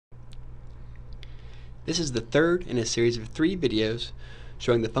This is the third in a series of 3 videos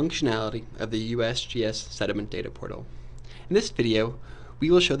showing the functionality of the USGS Sediment Data Portal. In this video,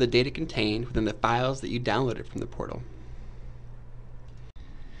 we will show the data contained within the files that you downloaded from the portal.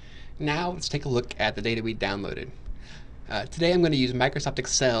 Now let's take a look at the data we downloaded. Today I'm going to use Microsoft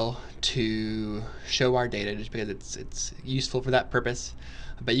Excel to show our data just because it's useful for that purpose,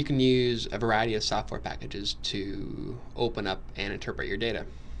 but you can use a variety of software packages to open up and interpret your data.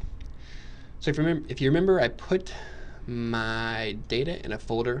 So if you remember, I put my data in a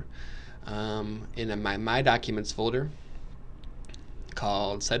folder, in my Documents folder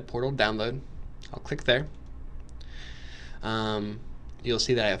called Sed Portal Download. I'll click there. You'll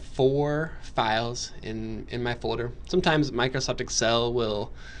see that I have 4 files in my folder. Sometimes Microsoft Excel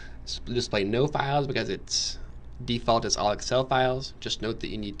will display no files because its default is all Excel files. Just note that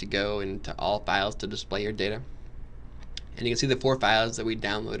you need to go into all files to display your data. And you can see the 4 files that we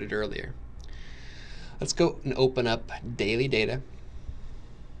downloaded earlier. Let's go and open up daily data.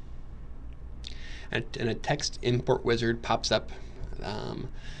 And a text import wizard pops up.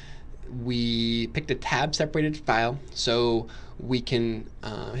 We picked a tab separated file, so we can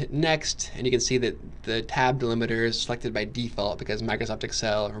hit next, and you can see that the tab delimiter is selected by default because Microsoft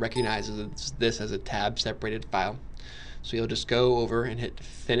Excel recognizes this as a tab separated file. So you'll just go over and hit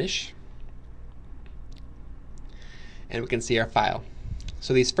finish, and we can see our file.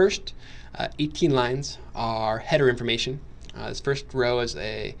 So these first 18 lines are header information. This first row is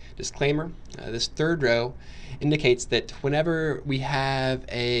a disclaimer. This third row indicates that whenever we have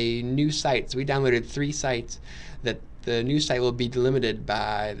a new site, so we downloaded 3 sites, that the new site will be delimited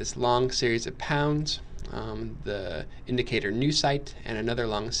by this long series of pounds, the indicator new site, and another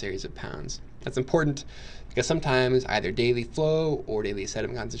long series of pounds. That's important because sometimes either daily flow or daily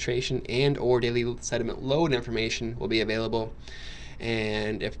sediment concentration and or daily sediment load information will be available.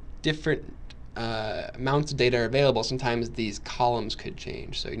 And if different amounts of data are available, sometimes these columns could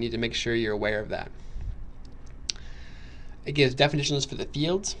change, so you need to make sure you're aware of that. It gives definitions for the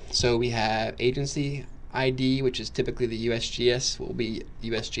fields, so we have agency ID, which is typically the USGS, will be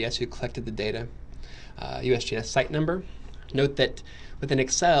USGS who collected the data. USGS site number. Note that within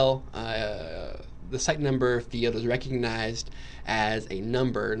Excel, the site number field is recognized as a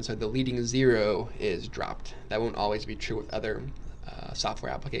number, and so the leading 0 is dropped. That won't always be true with other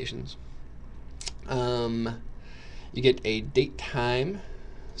software applications. You get a date time,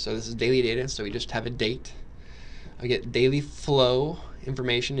 so this is daily data, so we just have a date. I get daily flow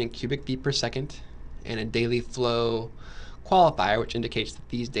information in cubic feet per second, and a daily flow qualifier, which indicates that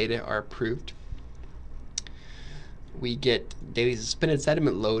these data are approved. We get daily suspended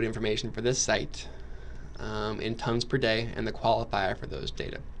sediment load information for this site in tons per day, and the qualifier for those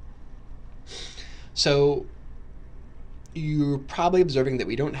data. So you're probably observing that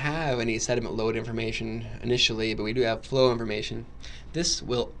we don't have any sediment load information initially, but we do have flow information. This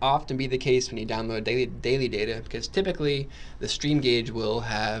will often be the case when you download daily data, because typically the stream gauge will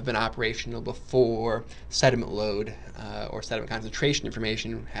have been operational before sediment load or sediment concentration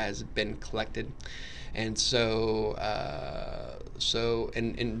information has been collected. And so,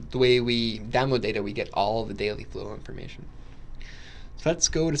 in the way we download data, we get all the daily flow information. So let's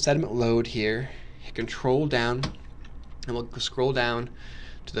go to sediment load here, hit Control down, and we'll scroll down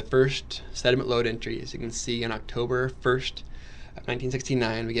to the first sediment load entry. As you can see, on October 1st of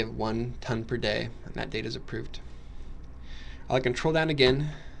 1969, we give 1 ton per day, and that data is approved. I'll control down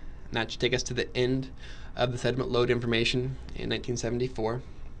again, and that should take us to the end of the sediment load information in 1974.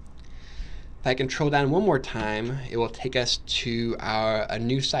 If I control down one more time, it will take us to a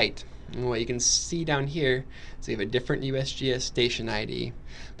new site. And what you can see down here is we have a different USGS station ID,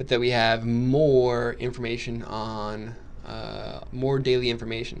 but that we have more information on more daily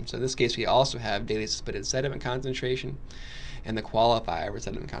information. So in this case, we also have daily suspended sediment concentration and the qualifier for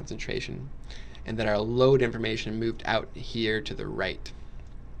sediment concentration, and that our load information moved out here to the right.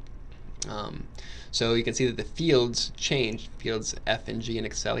 So you can see that the fields changed. Fields F and G in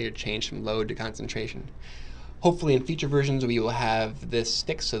Excel here changed from load to concentration. Hopefully in future versions we will have this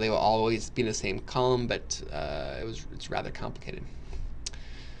fixed so they will always be in the same column, but it's rather complicated.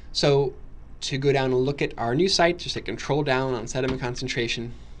 So to go down and look at our new site, just hit Control down on sediment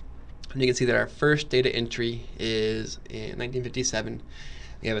concentration, and you can see that our first data entry is in 1957.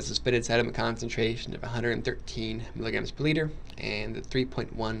 We have a suspended sediment concentration of 113 milligrams per liter, and the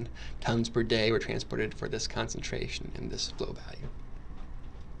 3.1 tons per day were transported for this concentration and this flow value.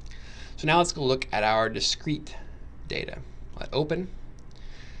 So now let's go look at our discrete data. I'll open.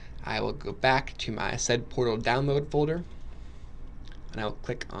 I will go back to my Sed Portal download folder, and I will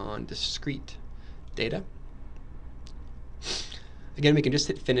click on discrete data. Again, we can just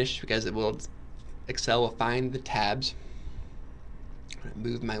hit finish because it will Excel will find the tabs. I'm going to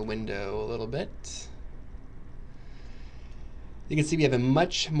move my window a little bit. You can see we have a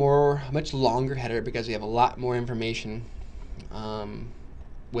much longer header because we have a lot more information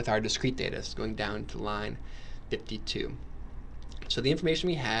with our discrete data, so going down to line 52. So the information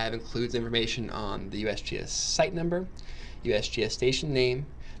we have includes information on the USGS site number, USGS station name,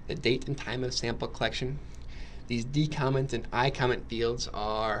 the date and time of sample collection. These D comment and I comment fields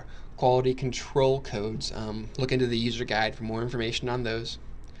are quality control codes. Look into the user guide for more information on those.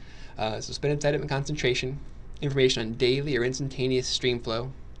 Suspended sediment concentration, information on daily or instantaneous stream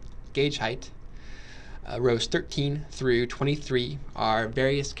flow, gauge height. Rows 13 through 23 are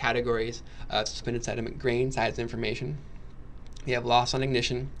various categories of suspended sediment grain size information. We have loss on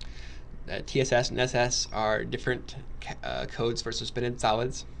ignition. TSS and SS are different codes for suspended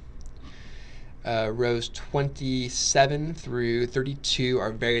solids. Rows 27 through 32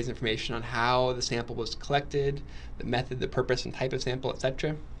 are various information on how the sample was collected, the method, the purpose, and type of sample,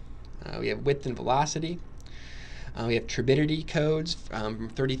 etc. We have width and velocity. We have turbidity codes from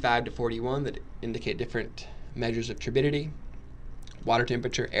 35 to 41 that indicate different measures of turbidity, water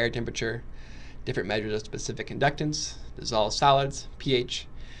temperature, air temperature, different measures of specific conductance, dissolved solids, pH,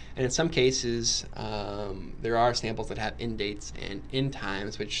 and in some cases there are samples that have end dates and end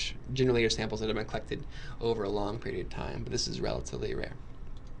times, which generally are samples that have been collected over a long period of time, but this is relatively rare.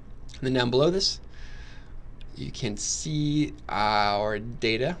 And then down below this, you can see our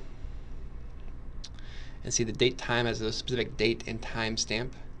data and see the date time as a specific date and time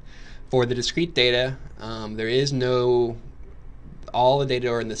stamp. For the discrete data, there is no, all the data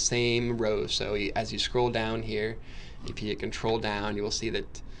are in the same row. So as you scroll down here, if you hit control down, you will see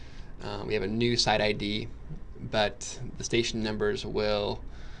that we have a new site ID, but the station numbers will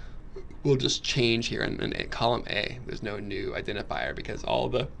just change here in column A. There's no new identifier because all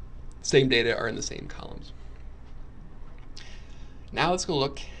the same data are in the same columns. Now let's go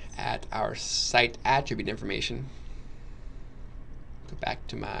look at our site attribute information. Go back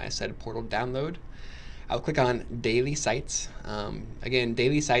to my Sediment portal download. I'll click on daily sites. Again,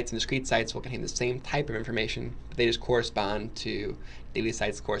 daily sites and discrete sites will contain the same type of information, but they just correspond to, daily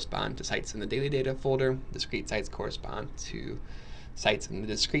sites correspond to sites in the daily data folder, discrete sites correspond to sites in the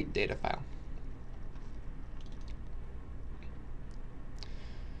discrete data file.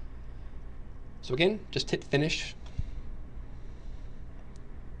 So again, just hit finish.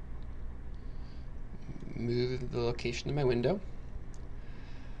 Move the location of my window.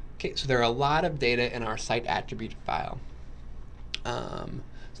 Okay, so there are a lot of data in our site attribute file. So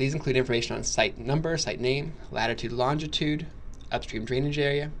these include information on site number, site name, latitude, longitude, upstream drainage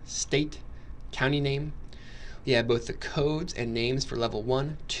area, state, county name. We have both the codes and names for level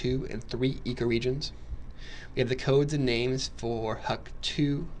 1, 2, and 3 ecoregions. We have the codes and names for HUC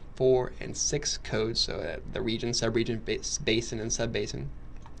 2, 4, and 6 codes, so the region, subregion, basin, and subbasin.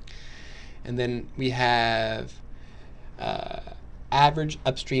 And then we have average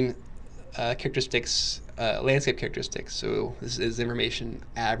upstream characteristics, landscape characteristics. So this is information,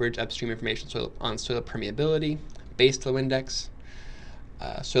 average upstream information on soil permeability, base flow index,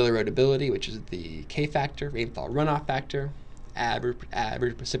 soil erodibility, which is the K factor, rainfall runoff factor,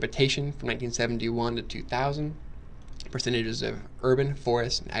 average precipitation from 1971 to 2000, percentages of urban,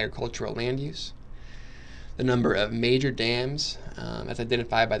 forest, and agricultural land use, the number of major dams as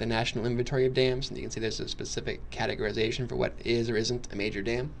identified by the National Inventory of Dams, and you can see there's a specific categorization for what is or isn't a major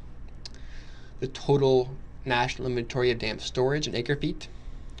dam, the total National Inventory of Dam storage in acre feet,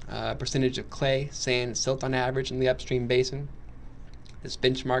 percentage of clay, sand, and silt on average in the upstream basin. This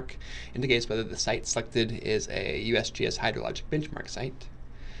benchmark indicates whether the site selected is a USGS hydrologic benchmark site.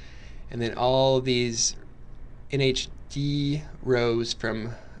 And then all of these NHD rows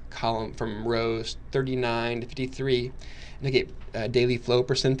from rows 39 to 53 indicate daily flow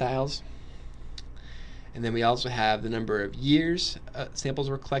percentiles. And then we also have the number of years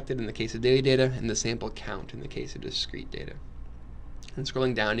samples were collected in the case of daily data and the sample count in the case of discrete data. And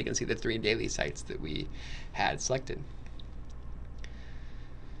scrolling down, you can see the 3 daily sites that we had selected.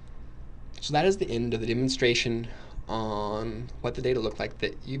 So that is the end of the demonstration on what the data look like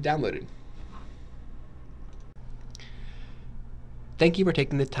that you've downloaded. Thank you for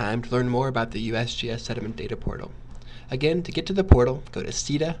taking the time to learn more about the USGS Sediment Data Portal. Again, to get to the portal, go to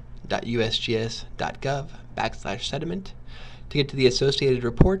sida.usgs.gov/sediment. To get to the associated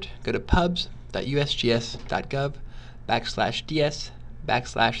report, go to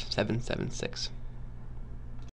pubs.usgs.gov/ds/776.